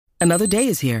Another day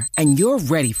is here, and you're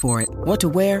ready for it. What to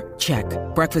wear? Check.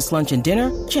 Breakfast, lunch, and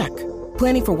dinner? Check.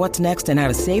 Planning for what's next and how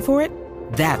to save for it?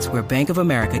 That's where Bank of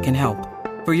America can help.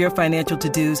 For your financial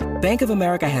to-dos, Bank of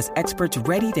America has experts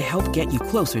ready to help get you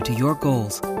closer to your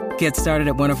goals. Get started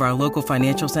at one of our local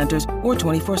financial centers or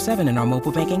 24/7 in our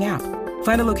mobile banking app.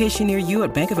 Find a location near you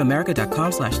at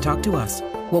bankofamerica.com/talktous.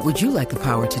 What would you like the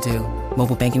power to do?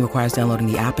 Mobile banking requires downloading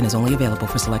the app and is only available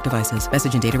for select devices.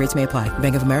 Message and data rates may apply.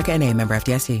 Bank of America N.A., member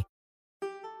FDIC.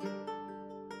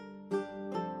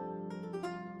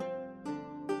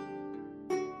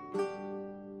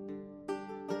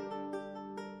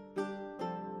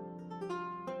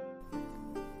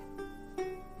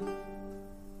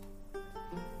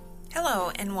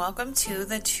 Hello, and welcome to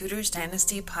the Tudors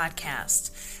Dynasty podcast.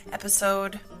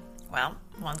 Episode, well,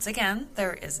 once again,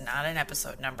 there is not an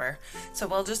episode number, so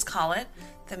we'll just call it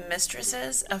The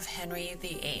Mistresses of Henry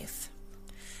VIII.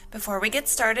 Before we get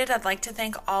started, I'd like to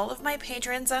thank all of my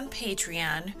patrons on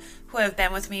Patreon who have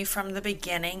been with me from the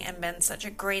beginning and been such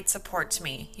a great support to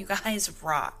me. You guys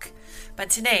rock. But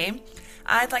today,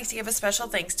 I'd like to give a special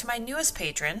thanks to my newest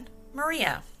patron,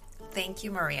 Maria. Thank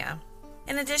you, Maria.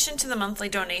 In addition to the monthly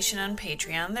donation on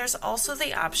Patreon, there's also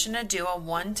the option to do a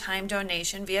one-time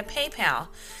donation via PayPal.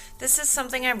 This is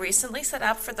something I recently set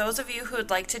up for those of you who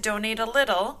would like to donate a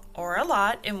little or a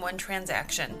lot in one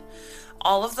transaction.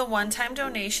 All of the one-time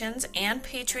donations and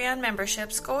Patreon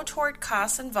memberships go toward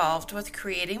costs involved with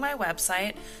creating my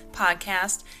website,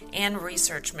 podcast, and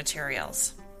research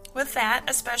materials. With that,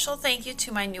 a special thank you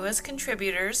to my newest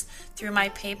contributors through my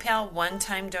PayPal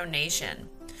one-time donation: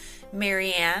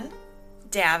 Marianne,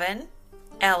 Davin,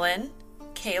 Ellen,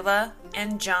 Kayla,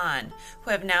 and John,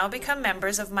 who have now become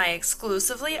members of my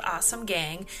exclusively awesome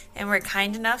gang and were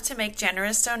kind enough to make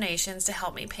generous donations to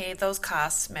help me pay those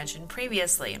costs mentioned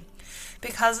previously.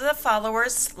 Because of the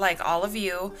followers, like all of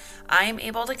you, I am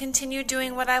able to continue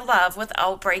doing what I love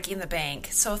without breaking the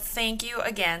bank. So thank you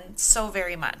again so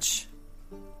very much.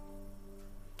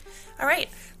 All right,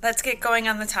 let's get going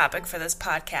on the topic for this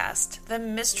podcast: the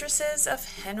Mistresses of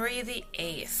Henry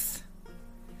VIII.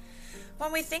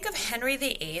 When we think of Henry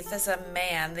VIII as a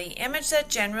man, the image that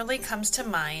generally comes to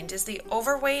mind is the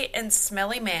overweight and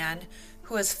smelly man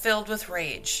who is filled with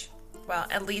rage. Well,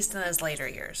 at least in his later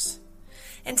years.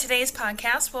 In today's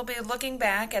podcast, we'll be looking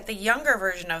back at the younger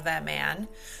version of that man,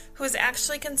 who is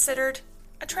actually considered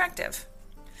attractive.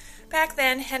 Back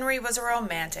then, Henry was a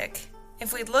romantic.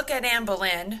 If we look at Anne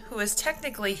Boleyn, who was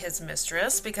technically his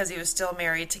mistress because he was still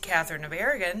married to Catherine of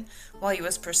Aragon while he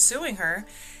was pursuing her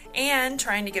and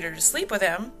trying to get her to sleep with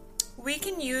him, we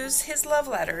can use his love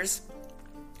letters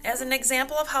as an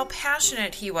example of how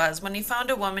passionate he was when he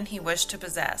found a woman he wished to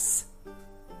possess.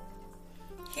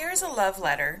 Here's a love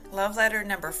letter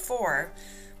number 4,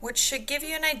 which should give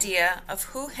you an idea of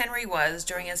who Henry was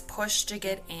during his push to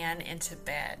get Anne into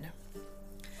bed.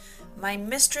 My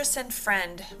mistress and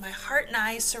friend, my heart and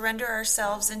I surrender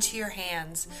ourselves into your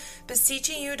hands,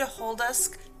 beseeching you to hold us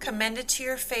commended to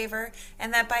your favor,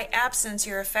 and that by absence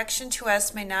your affection to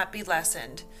us may not be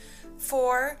lessened.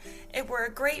 For it were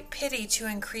a great pity to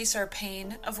increase our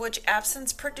pain, of which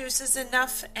absence produces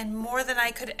enough and more than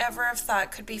I could ever have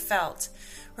thought could be felt,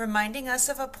 reminding us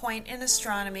of a point in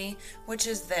astronomy, which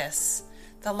is this: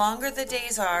 the longer the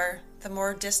days are, the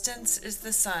more distance is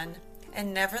the sun,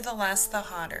 and nevertheless the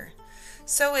hotter.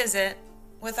 So is it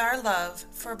with our love,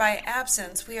 for by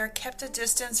absence we are kept a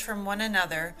distance from one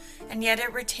another, and yet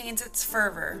it retains its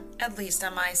fervor, at least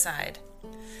on my side.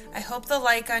 I hope the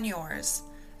like on yours,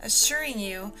 assuring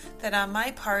you that on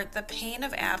my part the pain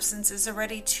of absence is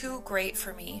already too great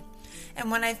for me,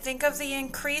 and when I think of the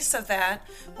increase of that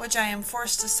which I am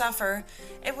forced to suffer,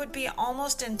 it would be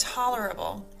almost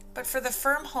intolerable, but for the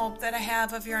firm hope that I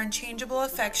have of your unchangeable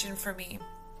affection for me.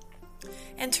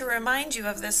 And to remind you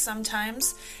of this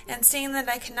sometimes, and seeing that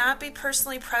I cannot be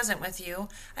personally present with you,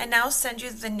 I now send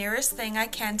you the nearest thing I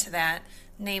can to that,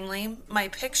 namely my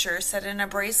picture set in a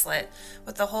bracelet,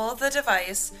 with the whole of the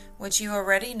device, which you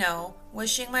already know,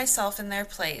 wishing myself in their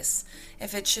place,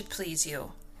 if it should please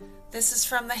you. This is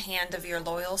from the hand of your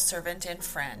loyal servant and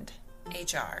friend,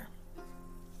 H.R.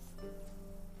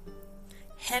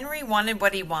 Henry wanted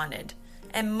what he wanted,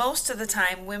 and most of the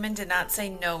time women did not say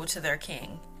no to their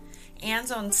king.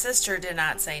 Anne's own sister did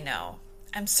not say no.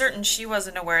 I'm certain she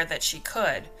wasn't aware that she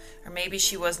could, or maybe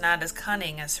she was not as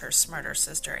cunning as her smarter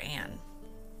sister Anne.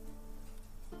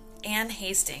 Anne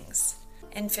Hastings.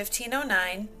 In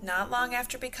 1509, not long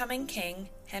after becoming king,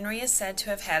 Henry is said to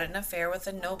have had an affair with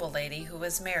a noble lady who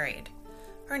was married.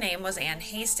 Her name was Anne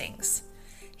Hastings.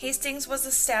 Hastings was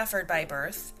a Stafford by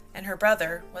birth, and her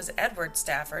brother was Edward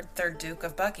Stafford, 3rd Duke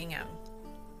of Buckingham.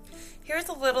 Here's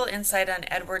a little insight on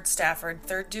Edward Stafford,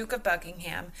 3rd Duke of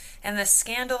Buckingham, and the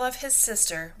scandal of his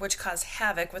sister, which caused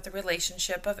havoc with the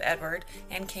relationship of Edward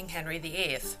and King Henry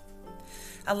VIII.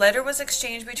 A letter was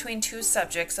exchanged between two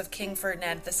subjects of King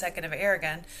Ferdinand II of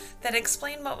Aragon that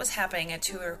explained what was happening at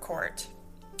Tudor court.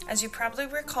 As you probably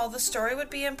recall, the story would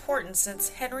be important since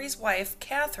Henry's wife,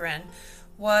 Catherine,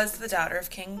 was the daughter of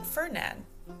King Ferdinand.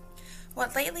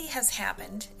 What lately has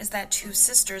happened is that two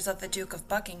sisters of the Duke of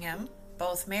Buckingham,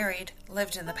 both married,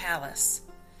 lived in the palace.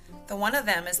 The one of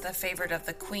them is the favorite of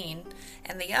the Queen,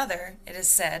 and the other, it is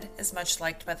said, is much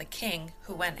liked by the King,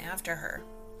 who went after her.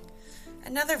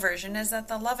 Another version is that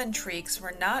the love intrigues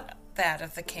were not that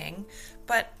of the King,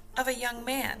 but of a young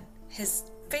man, his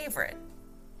favorite,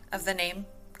 of the name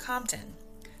Compton,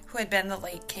 who had been the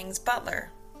late King's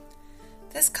butler.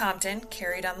 This Compton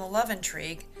carried on the love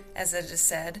intrigue, as it is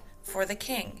said, for the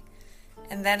King,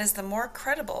 and that is the more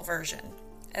credible version,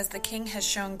 as the King has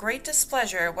shown great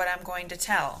displeasure at what I'm going to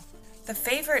tell. The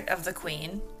favorite of the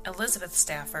Queen, Elizabeth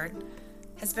Stafford,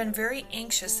 has been very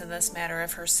anxious in this matter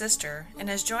of her sister, and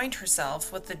has joined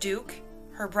herself with the Duke,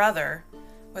 her brother,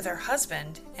 with her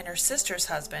husband and her sister's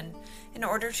husband, in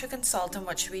order to consult on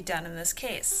what should be done in this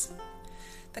case.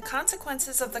 The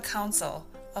consequences of the council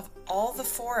of all the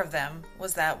four of them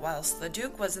was that whilst the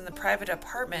Duke was in the private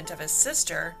apartment of his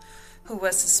sister, who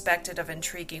was suspected of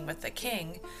intriguing with the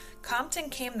King, Compton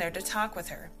came there to talk with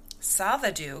her, saw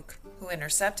the Duke, who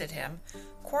intercepted him,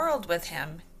 quarreled with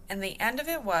him, and the end of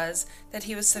it was that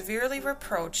he was severely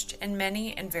reproached in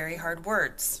many and very hard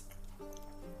words.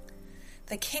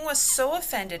 The King was so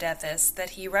offended at this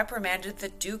that he reprimanded the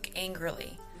Duke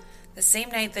angrily. The same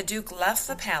night the Duke left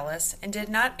the palace and did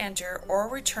not enter or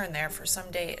return there for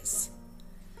some days.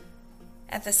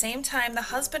 At the same time, the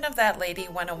husband of that lady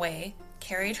went away,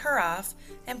 carried her off,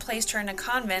 and placed her in a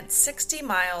convent 60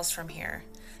 miles from here,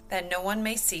 that no one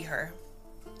may see her.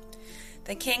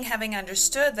 The King, having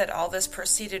understood that all this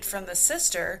proceeded from the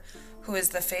sister, who is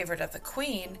the favorite of the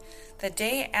Queen, the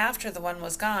day after the one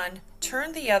was gone,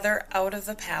 turned the other out of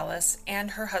the palace,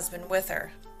 and her husband with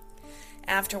her.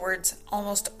 Afterwards,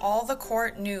 almost all the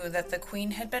court knew that the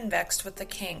Queen had been vexed with the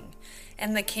King,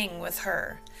 and the King with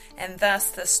her, and thus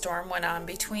the storm went on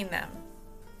between them.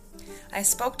 I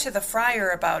spoke to the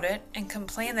friar about it, and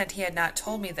complained that he had not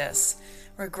told me this,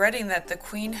 regretting that the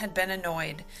Queen had been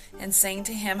annoyed, and saying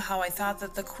to him how I thought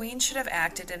that the Queen should have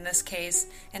acted in this case,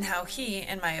 and how he,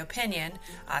 in my opinion,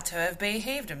 ought to have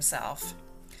behaved himself.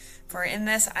 For in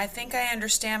this I think I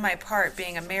understand my part,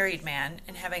 being a married man,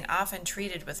 and having often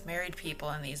treated with married people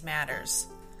in these matters.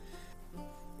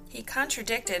 He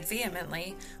contradicted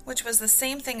vehemently, which was the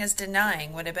same thing as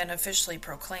denying what had been officially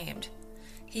proclaimed.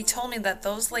 He told me that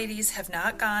those ladies have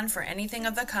not gone for anything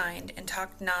of the kind, and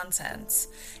talked nonsense,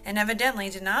 and evidently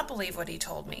did not believe what he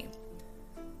told me.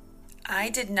 I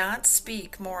did not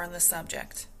speak more on the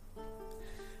subject.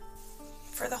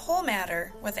 For the whole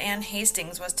matter with Anne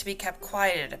Hastings was to be kept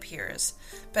quiet, it appears,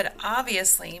 but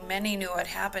obviously many knew what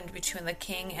happened between the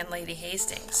King and Lady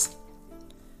Hastings.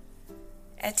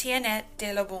 Etienne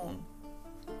de la Beaune.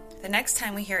 The next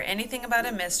time we hear anything about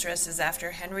a mistress is after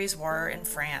Henry's war in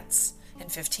France in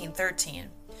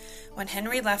 1513. When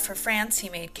Henry left for France, he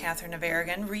made Catherine of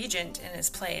Aragon regent in his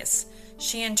place.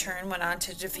 She in turn went on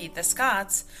to defeat the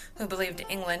Scots, who believed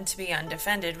England to be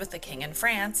undefended with the king in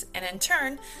France, and in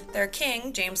turn, their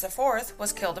king, James IV,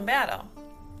 was killed in battle.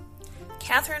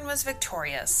 Catherine was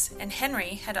victorious, and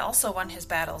Henry had also won his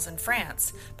battles in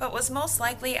France, but was most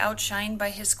likely outshined by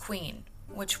his queen,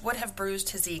 which would have bruised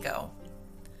his ego.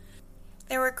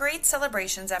 There were great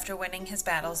celebrations after winning his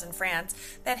battles in France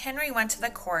that Henry went to the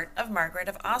court of Margaret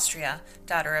of Austria,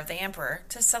 daughter of the emperor,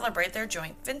 to celebrate their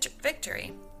joint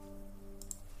victory.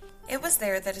 It was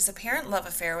there that his apparent love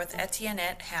affair with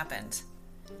Etiennette happened.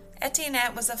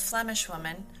 Etiennette was a Flemish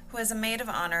woman who was a maid of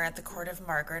honor at the court of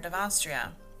Margaret of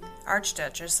Austria,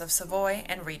 Archduchess of Savoy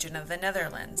and Regent of the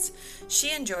Netherlands.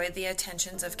 She enjoyed the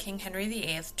attentions of King Henry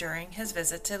VIII during his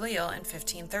visit to Lille in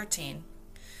 1513.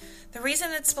 The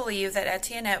reason it's believed that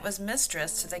Etiennette was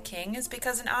mistress to the king is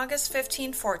because in August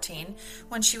 1514,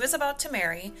 when she was about to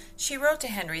marry, she wrote to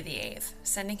Henry VIII,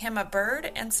 sending him a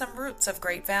bird and some roots of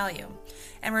great value,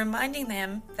 and reminding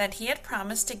him that he had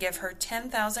promised to give her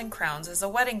 10,000 crowns as a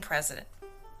wedding present.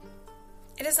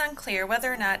 It is unclear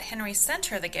whether or not Henry sent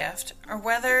her the gift, or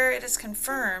whether it is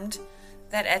confirmed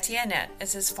that Etiennette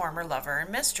is his former lover and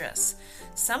mistress.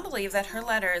 Some believe that her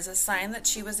letter is a sign that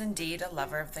she was indeed a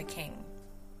lover of the king.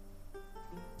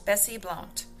 Bessie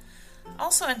Blount.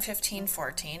 Also in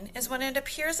 1514 is when it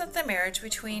appears that the marriage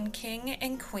between king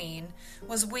and queen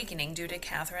was weakening due to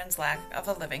Catherine's lack of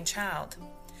a living child.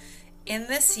 In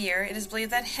this year, it is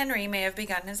believed that Henry may have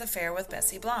begun his affair with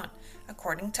Bessie Blount,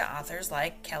 according to authors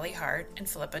like Kelly Hart and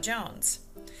Philippa Jones.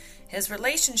 His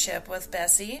relationship with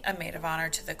Bessie, a maid of honor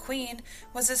to the Queen,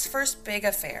 was his first big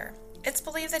affair. It's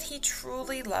believed that he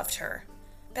truly loved her.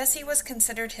 Bessie was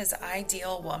considered his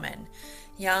ideal woman.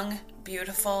 Young,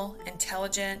 beautiful,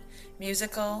 intelligent,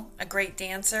 musical, a great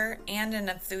dancer, and an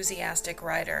enthusiastic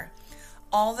writer.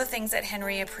 All the things that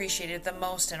Henry appreciated the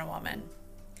most in a woman.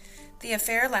 The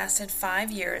affair lasted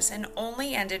 5 years and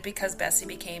only ended because Bessie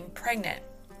became pregnant.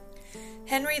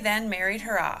 Henry then married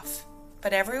her off,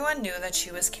 but everyone knew that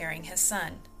she was carrying his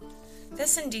son.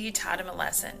 This indeed taught him a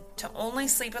lesson, to only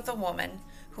sleep with a woman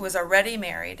who was already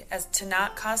married, as to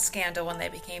not cause scandal when they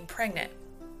became pregnant.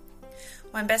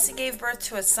 When Bessie gave birth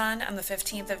to a son on the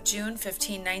 15th of June,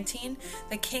 1519,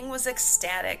 the king was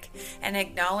ecstatic and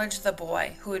acknowledged the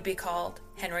boy, who would be called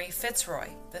Henry Fitzroy,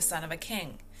 the son of a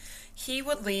king. He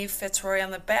would leave Fitzroy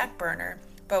on the back burner,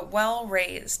 but well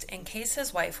raised, in case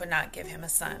his wife would not give him a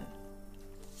son.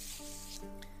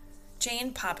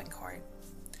 Jane Poppincourt.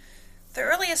 The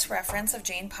earliest reference of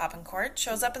Jane Poppincourt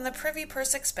shows up in the Privy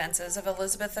Purse expenses of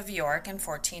Elizabeth of York in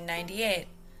 1498.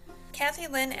 Kathy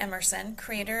Lynn Emerson,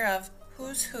 creator of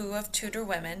Who's Who of Tudor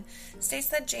Women, states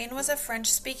that Jane was a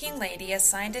French-speaking lady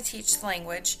assigned to teach the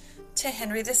language to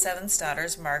Henry VII's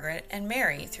daughters Margaret and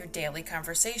Mary through daily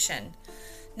conversation.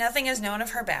 Nothing is known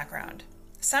of her background.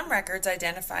 Some records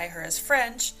identify her as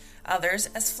French, others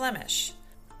as Flemish.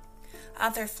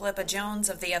 Author Philippa Jones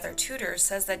of The Other Tudors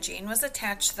says that Jane was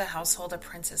attached to the household of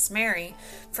Princess Mary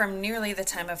from nearly the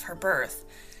time of her birth,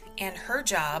 and her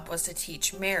job was to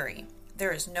teach Mary.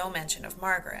 There is no mention of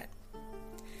Margaret.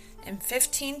 In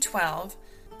 1512,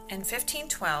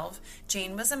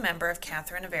 Jane was a member of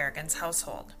Catherine of Aragon's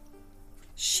household.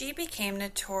 She became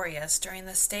notorious during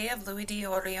the stay of Louis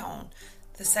d'Orléans,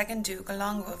 the second Duke of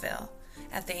Longueville,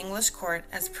 at the English court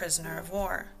as prisoner of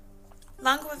war.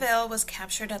 Longueville was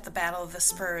captured at the Battle of the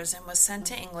Spurs and was sent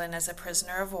to England as a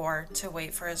prisoner of war to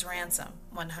wait for his ransom,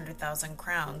 100,000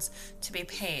 crowns, to be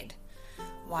paid.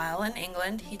 While in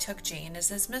England, he took Jane as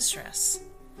his mistress.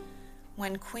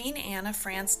 When Queen Anne of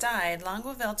France died,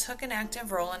 Longueville took an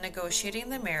active role in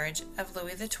negotiating the marriage of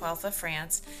Louis XII of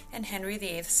France and Henry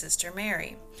VIII's sister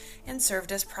Mary, and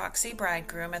served as proxy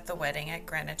bridegroom at the wedding at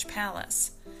Greenwich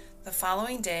Palace. The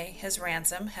following day, his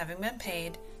ransom having been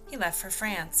paid, he left for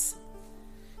France.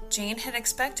 Jane had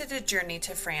expected a journey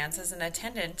to France as an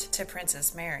attendant to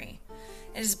Princess Mary.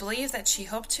 It is believed that she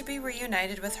hoped to be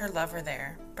reunited with her lover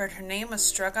there, but her name was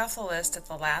struck off the list at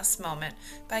the last moment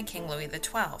by King Louis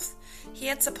XII. He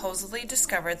had supposedly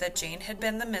discovered that Jane had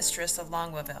been the mistress of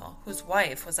Longueville, whose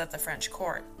wife was at the French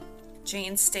court.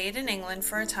 Jane stayed in England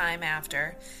for a time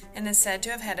after, and is said to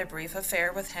have had a brief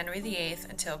affair with Henry VIII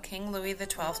until King Louis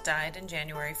XII died in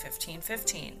January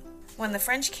 1515. When the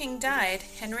French king died,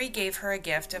 Henry gave her a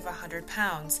gift of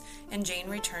 £100, and Jane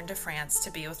returned to France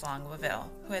to be with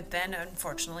Longueville, who had then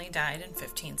unfortunately died in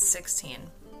 1516.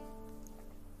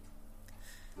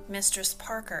 Mistress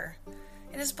Parker.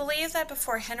 It is believed that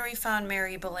before Henry found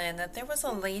Mary Boleyn, that there was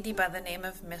a lady by the name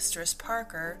of Mistress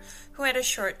Parker who had a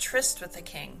short tryst with the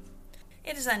king.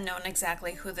 It is unknown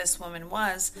exactly who this woman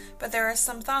was, but there are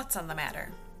some thoughts on the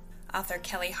matter. Author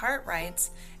Kelly Hart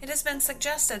writes, "It has been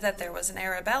suggested that there was an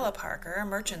Arabella Parker, a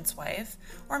merchant's wife,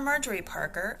 or Marjorie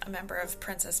Parker, a member of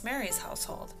Princess Mary's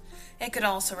household. It could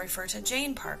also refer to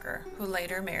Jane Parker, who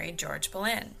later married George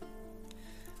Boleyn."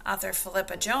 Author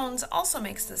Philippa Jones also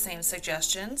makes the same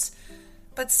suggestions,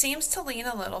 but seems to lean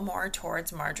a little more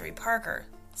towards Marjorie Parker,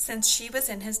 since she was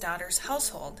in his daughter's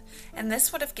household, and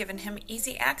this would have given him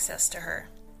easy access to her.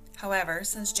 However,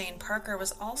 since Jane Parker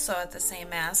was also at the same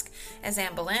masque as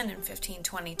Anne Boleyn in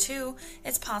 1522,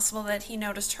 it's possible that he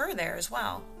noticed her there as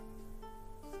well.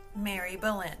 Mary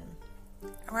Boleyn.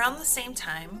 Around the same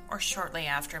time, or shortly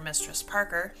after Mistress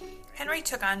Parker, Henry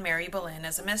took on Mary Boleyn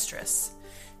as a mistress.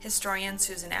 Historian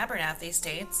Susan Abernathy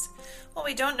states, "While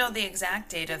we don't know the exact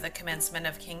date of the commencement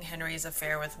of King Henry's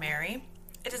affair with Mary,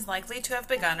 it is likely to have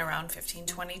begun around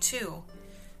 1522.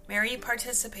 Mary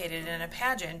participated in a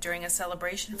pageant during a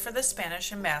celebration for the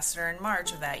Spanish ambassador in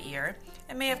March of that year,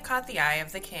 and may have caught the eye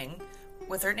of the king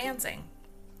with her dancing.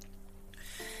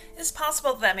 It is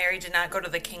possible that Mary did not go to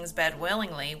the king's bed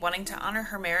willingly, wanting to honor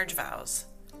her marriage vows.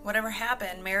 Whatever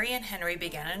happened, Mary and Henry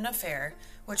began an affair,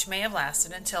 which may have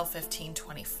lasted until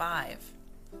 1525.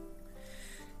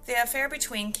 The affair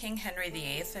between King Henry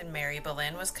VIII and Mary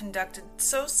Boleyn was conducted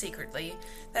so secretly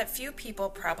that few people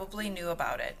probably knew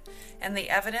about it, and the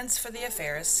evidence for the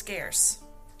affair is scarce.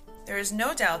 There is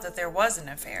no doubt that there was an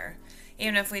affair,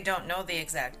 even if we don't know the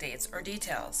exact dates or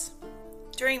details.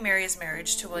 During Mary's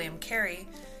marriage to William Carey,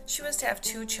 She was to have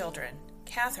 2 children,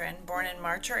 Catherine, born in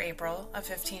March or April of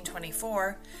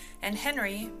 1524, and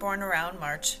Henry, born around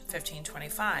March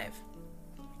 1525.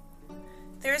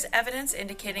 There is evidence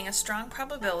indicating a strong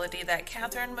probability that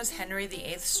Catherine was Henry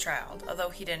VIII's child, although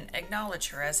he didn't acknowledge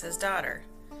her as his daughter.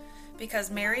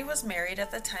 Because Mary was married at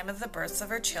the time of the births of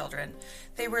her children,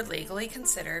 they were legally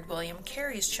considered William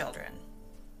Carey's children.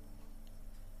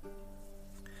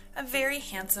 A very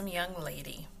handsome young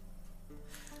lady.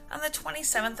 On the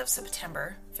 27th of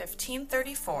September,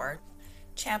 1534,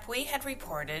 Chapuis had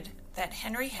reported that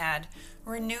Henry had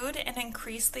renewed and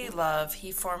increased the love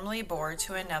he formerly bore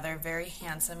to another very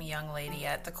handsome young lady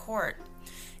at the court,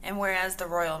 and whereas the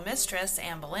royal mistress,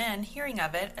 Anne Boleyn, hearing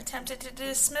of it, attempted to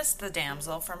dismiss the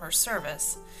damsel from her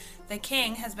service, the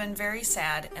king has been very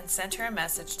sad and sent her a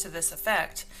message to this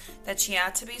effect, that she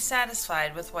ought to be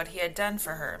satisfied with what he had done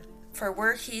for her, for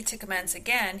were he to commence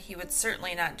again, he would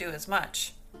certainly not do as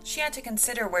much. She had to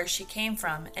consider where she came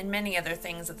from, and many other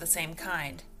things of the same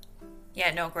kind.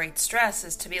 Yet no great stress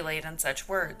is to be laid on such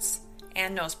words.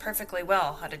 Anne knows perfectly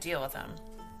well how to deal with them.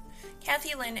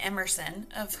 Kathy Lynn Emerson,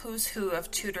 of Who's Who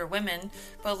of Tudor Women,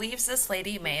 believes this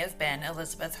lady may have been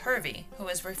Elizabeth Hervey, who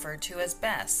is referred to as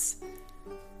Bess.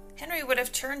 Henry would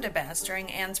have turned to Bess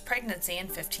during Anne's pregnancy in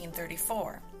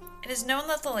 1534. It is known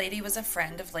that the lady was a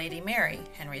friend of Lady Mary,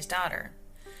 Henry's daughter.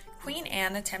 Queen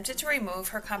Anne attempted to remove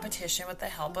her competition with the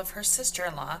help of her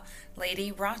sister-in-law,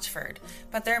 Lady Rochford,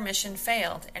 but their mission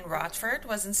failed, and Rochford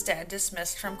was instead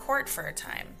dismissed from court for a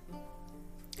time.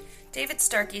 David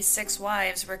Starkey's 6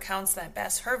 Wives recounts that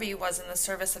Bess Hervey was in the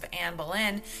service of Anne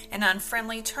Boleyn and on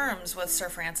friendly terms with Sir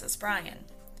Francis Bryan.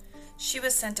 She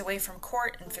was sent away from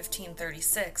court in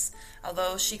 1536,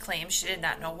 although she claims she did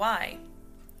not know why.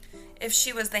 If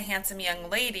she was the handsome young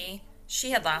lady,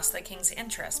 she had lost the king's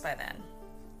interest by then.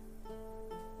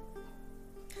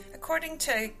 According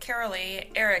to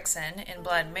Carolee Erickson in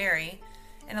Blood Mary,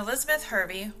 and Elizabeth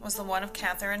Hervey was the one of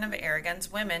Catherine of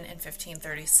Aragon's women in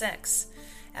 1536.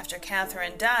 After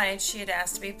Catherine died, she had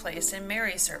asked to be placed in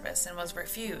Mary's service and was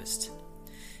refused.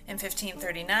 In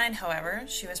 1539, however,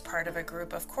 she was part of a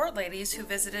group of court ladies who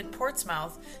visited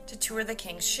Portsmouth to tour the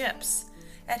king's ships,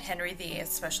 at Henry VIII's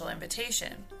special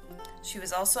invitation. She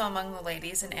was also among the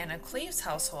ladies in Anne of Cleves'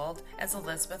 household as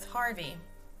Elizabeth Hervey.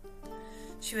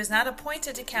 She was not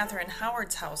appointed to Catherine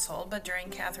Howard's household, but during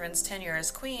Catherine's tenure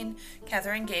as queen,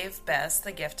 Catherine gave Bess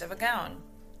the gift of a gown.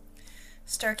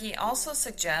 Starkey also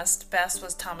suggests Bess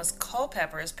was Thomas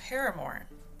Culpeper's paramour.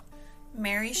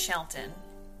 Mary Shelton.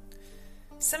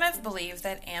 Some have believed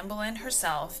that Anne Boleyn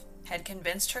herself had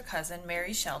convinced her cousin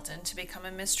Mary Shelton to become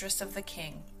a mistress of the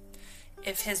king.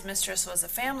 If his mistress was a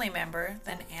family member,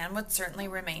 then Anne would certainly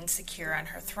remain secure on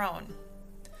her throne.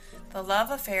 The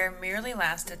love affair merely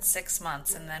lasted 6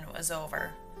 months and then it was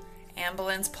over. Anne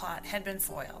Boleyn's plot had been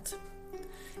foiled.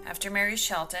 After Mary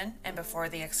Shelton, and before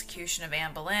the execution of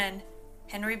Anne Boleyn,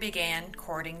 Henry began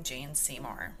courting Jane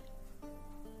Seymour.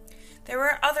 There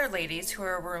were other ladies who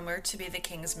were rumored to be the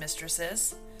king's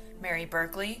mistresses: Mary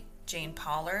Berkeley, Jane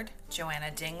Pollard,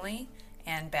 Joanna Dingley,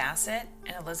 Anne Bassett,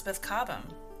 and Elizabeth Cobham.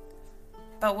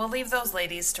 But we'll leave those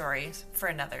ladies' stories for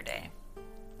another day.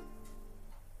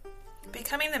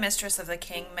 Becoming the mistress of the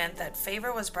king meant that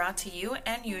favor was brought to you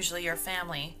and usually your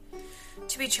family.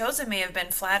 To be chosen may have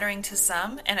been flattering to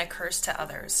some and a curse to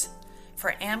others.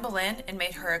 For Anne Boleyn, it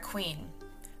made her a queen.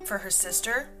 For her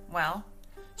sister, well,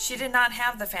 she did not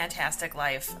have the fantastic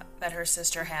life that her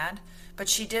sister had, but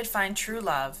she did find true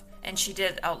love, and she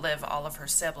did outlive all of her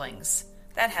siblings.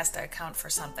 That has to account for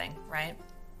something, right?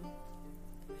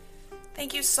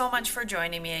 Thank you so much for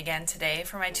joining me again today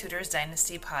for my Tudors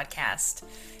Dynasty podcast.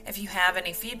 If you have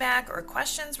any feedback or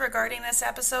questions regarding this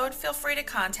episode, feel free to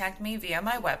contact me via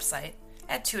my website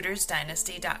at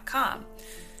tudorsdynasty.com.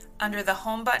 Under the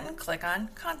home button, click on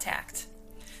Contact.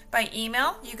 By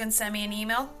email, you can send me an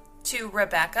email to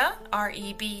Rebecca,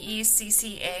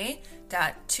 REBECCA,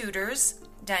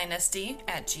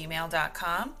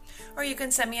 tudorsdynasty@gmail.com, or you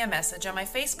can send me a message on my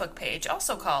Facebook page,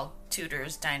 also called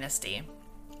Tudors Dynasty.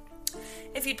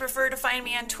 If you'd prefer to find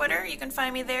me on Twitter, you can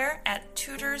find me there at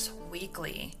Tudors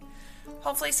Weekly.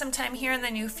 Hopefully sometime here in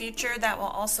the new future that will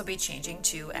also be changing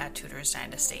to at Tudors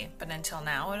Dynasty. But until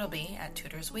now, it'll be at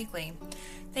Tudors Weekly.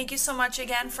 Thank you so much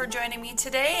again for joining me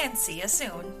today, and see you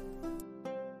soon.